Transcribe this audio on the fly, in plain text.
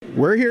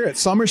We're here at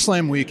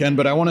SummerSlam weekend,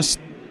 but I want to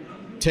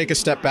take a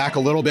step back a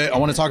little bit. I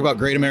want to talk about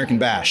Great American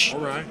Bash. All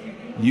right.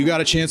 You got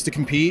a chance to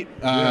compete.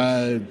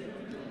 Yes.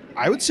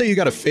 I would say you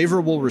got a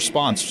favorable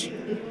response.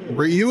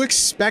 Were you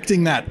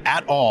expecting that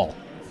at all?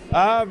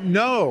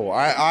 No,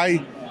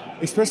 I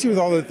especially with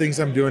all the things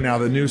I'm doing now,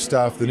 the new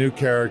stuff, the new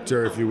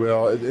character, if you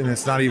will, and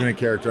it's not even a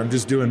character. I'm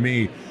just doing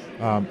me.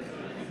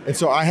 And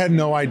so I had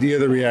no idea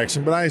the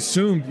reaction, but I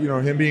assumed,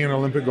 him being an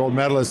Olympic gold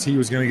medalist, he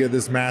was going to get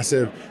this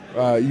massive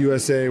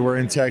USA. We're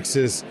in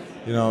Texas.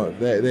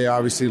 They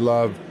obviously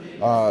love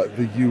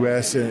the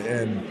U.S.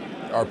 and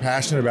are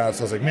passionate about it.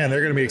 So I was like, man,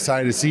 they're going to be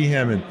excited to see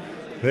him. And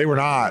they were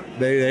not.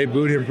 They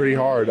booed him pretty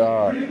hard.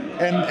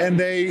 And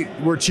they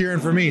were cheering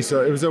for me.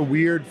 So it was a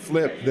weird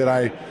flip that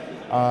I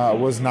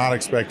was not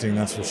expecting,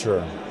 that's for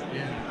sure.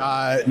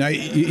 Now,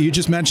 you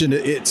just mentioned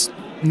it's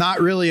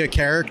not really a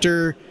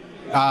character.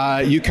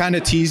 You kind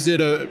of teased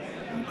it,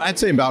 I'd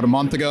say about a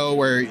month ago,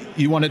 where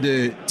you wanted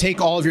to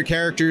take all of your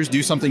characters,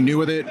 do something new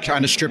with it,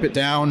 kind of strip it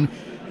down.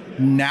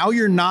 Now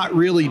you're not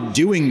really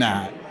doing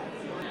that.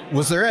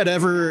 Was there at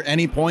ever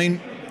any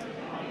point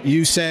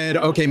you said,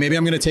 okay, maybe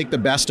I'm going to take the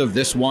best of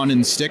this one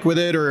and stick with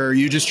it? Or are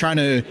you just trying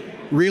to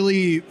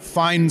really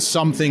find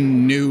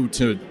something new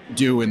to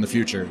do in the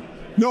future?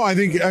 No, I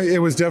think it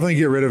was definitely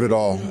get rid of it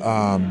all.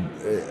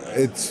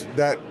 It's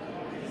that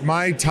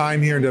my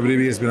time here in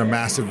WWE has been a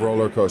massive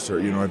roller coaster.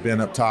 I've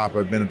been up top,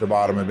 I've been at the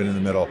bottom, I've been in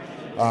the middle.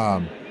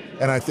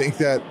 And I think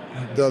that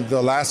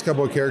the last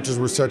couple of characters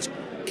were such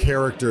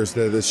characters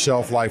that the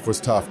shelf life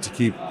was tough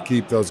to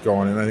keep those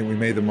going. And I think we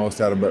made the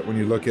most out of them. But when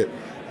you look at,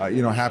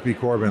 Happy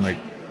Corbin, like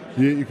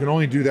you can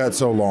only do that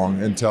so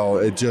long until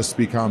it just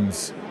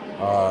becomes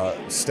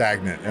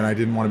stagnant. And I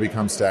didn't want to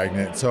become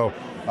stagnant. So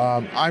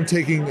I'm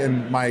taking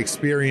in my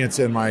experience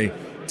and my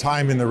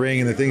time in the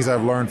ring and the things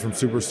I've learned from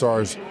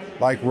superstars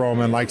like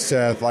Roman, like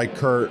Seth, like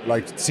Kurt,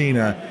 like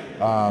Cena,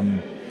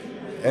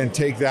 and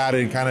take that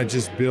and kind of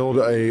just build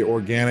a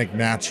organic,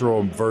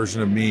 natural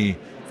version of me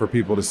for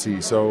people to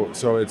see. So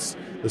it's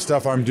the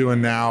stuff I'm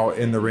doing now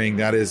in the ring,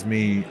 that is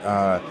me.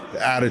 The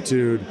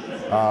attitude,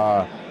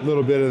 a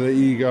little bit of the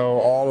ego,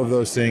 all of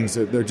those things,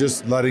 they're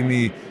just letting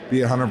me be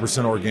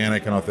 100%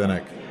 organic and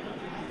authentic.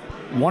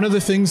 One of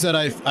the things that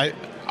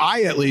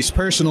I at least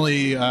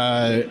personally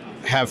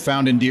have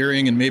found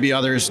endearing, and maybe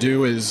others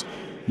do, is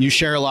you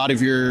share a lot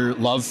of your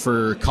love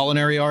for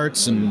culinary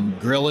arts and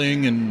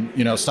grilling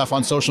and stuff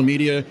on social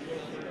media.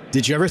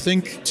 Did you ever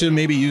think to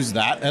maybe use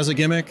that as a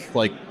gimmick?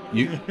 Like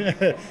you?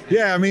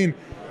 Yeah, I mean,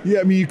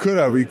 you could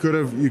have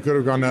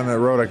gone down that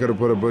road. I could have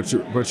put a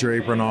butcher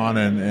apron on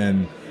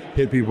and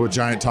hit people with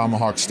giant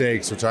tomahawk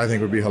steaks, which I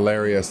think would be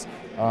hilarious.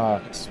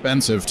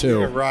 Expensive too,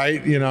 yeah,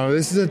 right?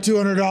 This is a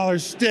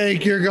 $200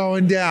 steak. You're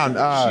going down.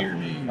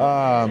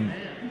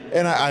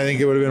 And I think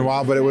it would have been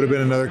wild, but it would have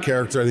been another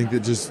character, I think,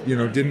 that just,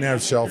 didn't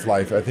have shelf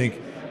life. I think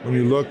when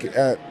you look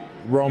at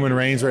Roman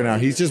Reigns right now,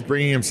 he's just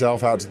bringing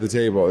himself out to the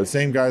table. The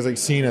same guys like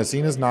Cena.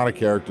 Cena's not a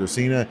character.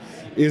 Cena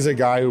is a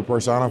guy who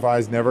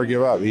personifies never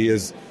give up. He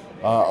is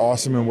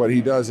awesome in what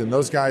he does. And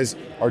those guys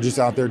are just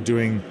out there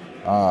doing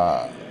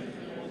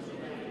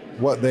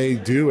what they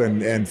do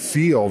and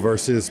feel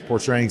versus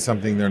portraying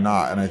something they're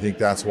not. And I think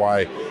that's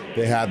why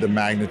they had the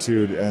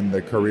magnitude and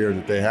the career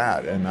that they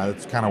had. And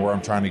that's kind of where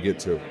I'm trying to get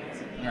to.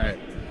 All right.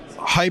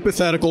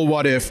 Hypothetical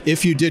what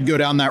if you did go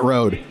down that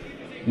road,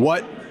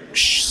 what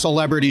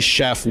celebrity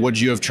chef would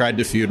you have tried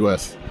to feud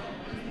with?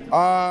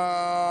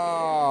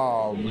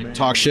 Talk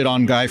shit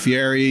on Guy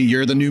Fieri.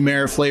 You're the new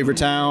mayor of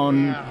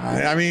Flavortown.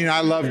 I mean,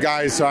 I love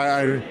Guy, so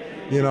I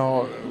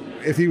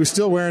if he was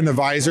still wearing the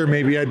visor,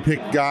 maybe I'd pick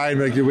Guy and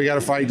be like, we got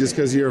to fight just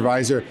because of your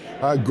visor.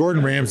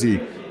 Gordon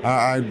Ramsay.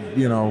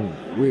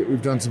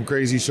 We've done some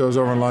crazy shows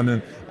over in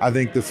London. I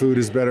think the food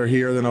is better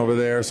here than over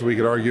there, so we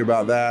could argue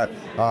about that.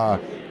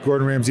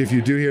 Gordon Ramsay, if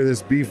you do hear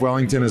this, beef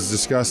Wellington is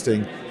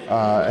disgusting,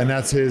 and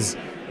that's his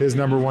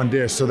number one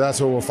dish. So that's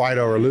what we'll fight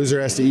over.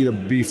 Loser has to eat a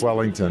beef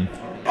Wellington.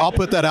 I'll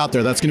put that out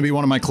there. That's going to be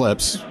one of my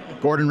clips.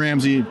 Gordon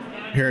Ramsay,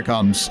 here it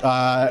comes.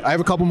 I have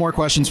a couple more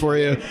questions for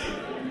you.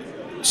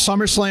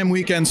 SummerSlam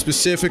weekend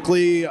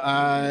specifically,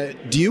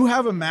 do you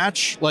have a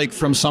match like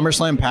from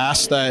SummerSlam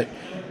past that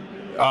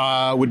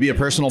would be a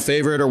personal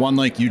favorite, or one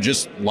like you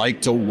just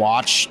like to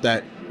watch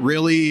that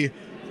really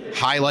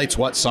highlights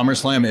what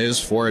SummerSlam is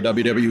for a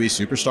WWE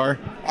superstar?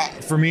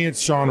 For me, it's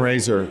Shawn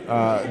Razor.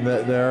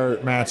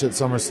 Their match at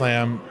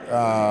SummerSlam,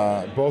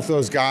 both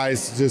those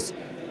guys just,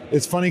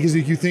 it's funny because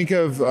if you think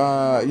of,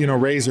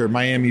 Razor,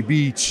 Miami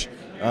Beach,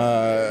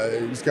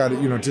 he's got,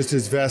 just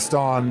his vest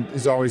on,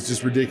 he's always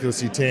just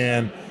ridiculously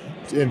tan.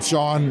 And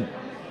Shawn,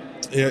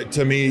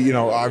 to me,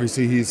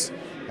 obviously he's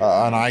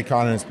an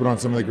icon and has put on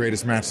some of the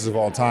greatest matches of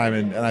all time.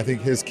 And I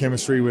think his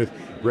chemistry with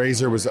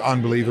Razor was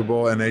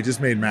unbelievable, and they just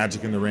made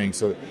magic in the ring.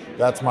 So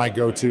that's my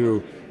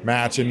go-to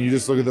match. And you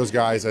just look at those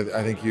guys,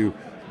 I think you,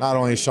 not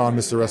only is Shawn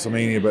Mr.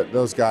 WrestleMania, but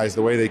those guys,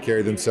 the way they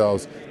carry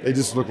themselves, they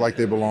just look like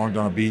they belonged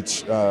on a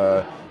beach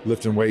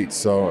lifting weights.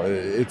 So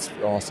it's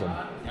awesome.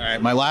 All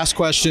right, my last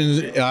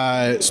question,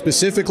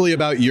 specifically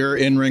about your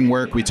in-ring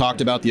work. We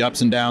talked about the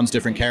ups and downs,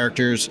 different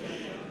characters.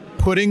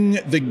 putting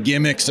the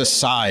gimmicks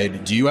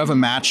aside, do you have a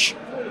match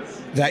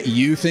that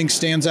you think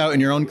stands out in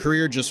your own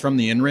career just from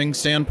the in-ring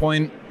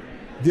standpoint?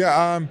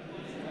 Yeah,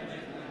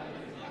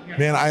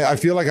 man, I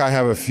feel like I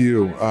have a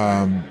few,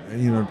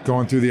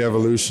 going through the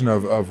evolution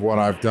of what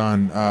I've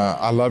done.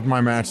 I loved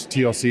my match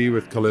TLC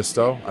with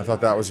Kalisto. I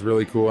thought that was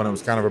really cool, and it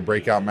was kind of a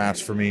breakout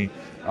match for me.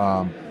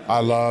 I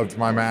loved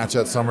my match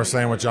at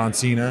SummerSlam with John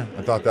Cena.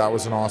 I thought that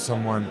was an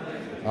awesome one.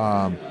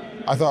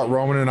 I thought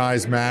Roman and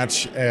I's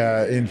match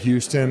in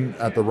Houston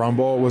at the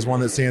Rumble was one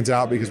that stands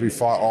out because we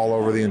fought all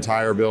over the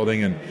entire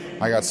building, and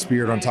I got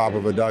speared on top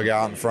of a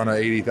dugout in front of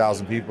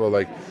 80,000 people.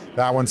 Like,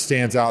 that one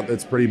stands out.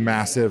 That's pretty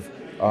massive.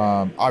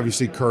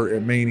 Obviously, Kurt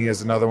at Mania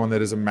is another one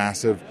that is a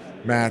massive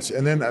match.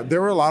 And then there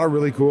were a lot of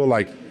really cool,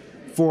 like,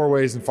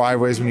 4-ways and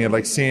 5-ways when you had,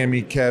 like,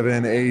 Sammy,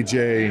 Kevin,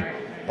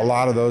 AJ. A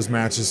lot of those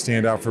matches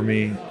stand out for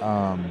me.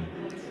 And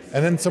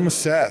then some with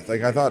Seth.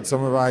 Like, I thought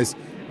some of I's,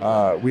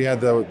 we had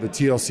the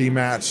TLC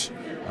match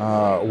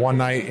one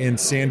night in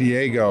San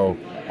Diego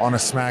on a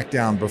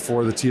SmackDown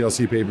before the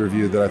TLC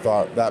pay-per-view that I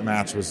thought that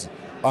match was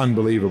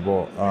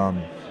unbelievable.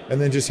 And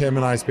then just him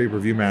and I's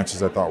pay-per-view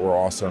matches I thought were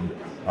awesome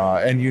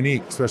and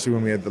unique, especially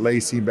when we had the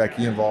Lacey,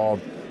 Becky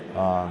involved.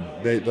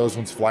 Those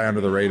ones fly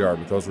under the radar,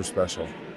 but those were special.